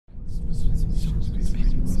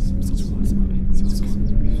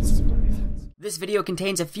This video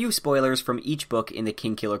contains a few spoilers from each book in the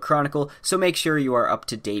Kingkiller Chronicle, so make sure you are up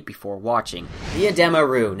to date before watching. The Edema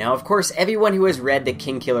Ruh. Now, of course, everyone who has read the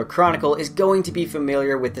Kingkiller Chronicle is going to be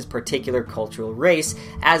familiar with this particular cultural race,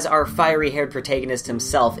 as our fiery-haired protagonist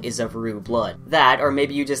himself is of Ruh blood. That, or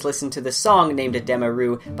maybe you just listened to the song named Edema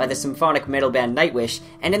Ruh by the symphonic metal band Nightwish,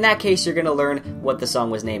 and in that case you're gonna learn what the song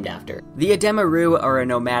was named after. The Edema Ruh are a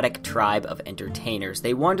nomadic tribe of entertainers.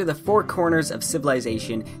 They wander the four corners of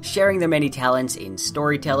civilization, sharing their many talents in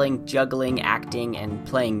storytelling, juggling, acting, and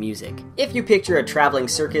playing music. If you picture a traveling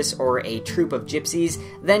circus or a troupe of gypsies,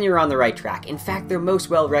 then you're on the right track. In fact, they're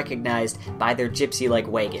most well recognized by their gypsy-like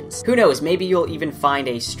wagons. Who knows, maybe you'll even find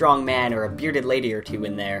a strong man or a bearded lady or two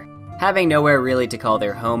in there. Having nowhere really to call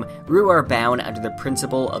their home, Ruh are bound under the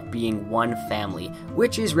principle of being one family,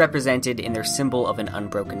 which is represented in their symbol of an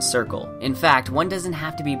unbroken circle. In fact, one doesn't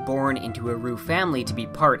have to be born into a Ruh family to be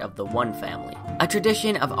part of the one family. A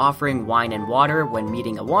tradition of offering wine and water when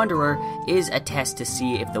meeting a wanderer is a test to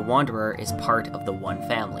see if the wanderer is part of the one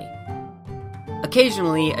family.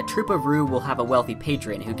 Occasionally, a troop of Ruh will have a wealthy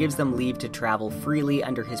patron who gives them leave to travel freely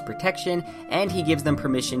under his protection, and he gives them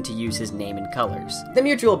permission to use his name and colors. The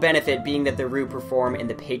mutual benefit being that the Ruh perform in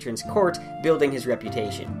the patron's court, building his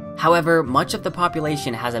reputation. However, much of the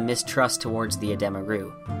population has a mistrust towards the Edema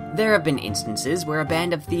Ruh. There have been instances where a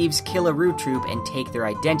band of thieves kill a Ruh troop and take their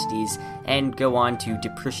identities, and go on to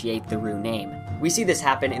depreciate the Ruh name. We see this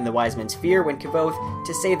happen in The Wise Man's Fear when Kvothe,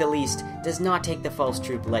 to say the least, does not take the false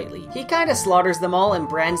troop lightly. He kinda slaughters them all and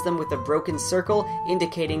brands them with a broken circle,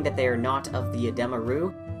 indicating that they are not of the Edema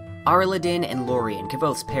Ruh. Arladin and Lorien,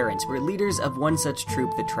 Kvothe's parents, were leaders of one such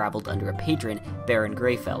troop that traveled under a patron, Baron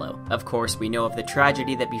Greyfellow. Of course, we know of the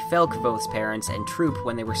tragedy that befell Kvothe's parents and troop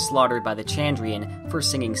when they were slaughtered by the Chandrian for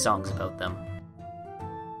singing songs about them.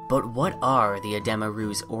 But what are the Edema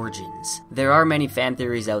Ruh's origins? There are many fan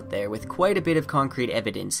theories out there with quite a bit of concrete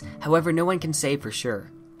evidence, however no one can say for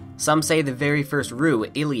sure. Some say the very first Ruh,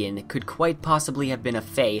 Ilian, could quite possibly have been a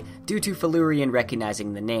fae due to Felurian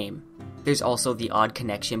recognizing the name. There's also the odd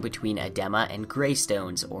connection between Edema and Grey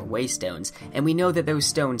Stones, or Waystones, and we know that those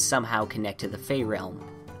stones somehow connect to the Fae realm.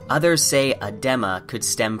 Others say Edema could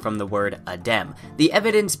stem from the word Adem, the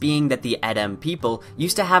evidence being that the Adem people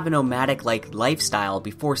used to have a nomadic-like lifestyle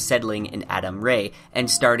before settling in Adam Ray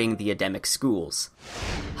and starting the Ademic schools.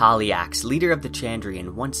 Haliax, leader of the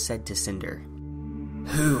Chandrian, once said to Cinder,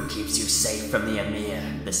 "Who keeps you safe from the Emir,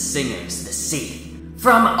 the singers, the sea,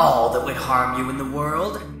 from all that would harm you in the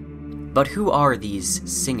world?" But who are these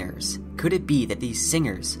singers? Could it be that these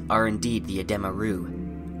singers are indeed the Edema Ruh?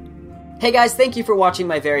 Hey guys, thank you for watching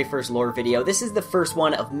my very first lore video. This is the first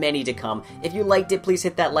one of many to come. If you liked it, please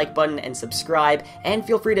hit that like button and subscribe, and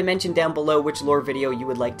feel free to mention down below which lore video you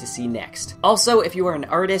would like to see next. Also, if you are an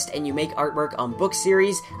artist and you make artwork on book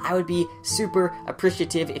series, I would be super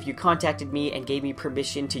appreciative if you contacted me and gave me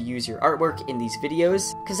permission to use your artwork in these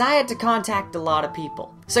videos, because I had to contact a lot of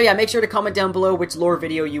people. So yeah, make sure to comment down below which lore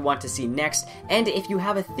video you want to see next, and if you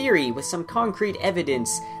have a theory with some concrete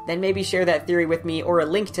evidence, then maybe share that theory with me or a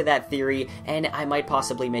link to that theory, and I might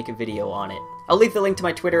possibly make a video on it. I'll leave the link to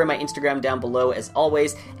my Twitter and my Instagram down below as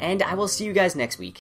always, and I will see you guys next week.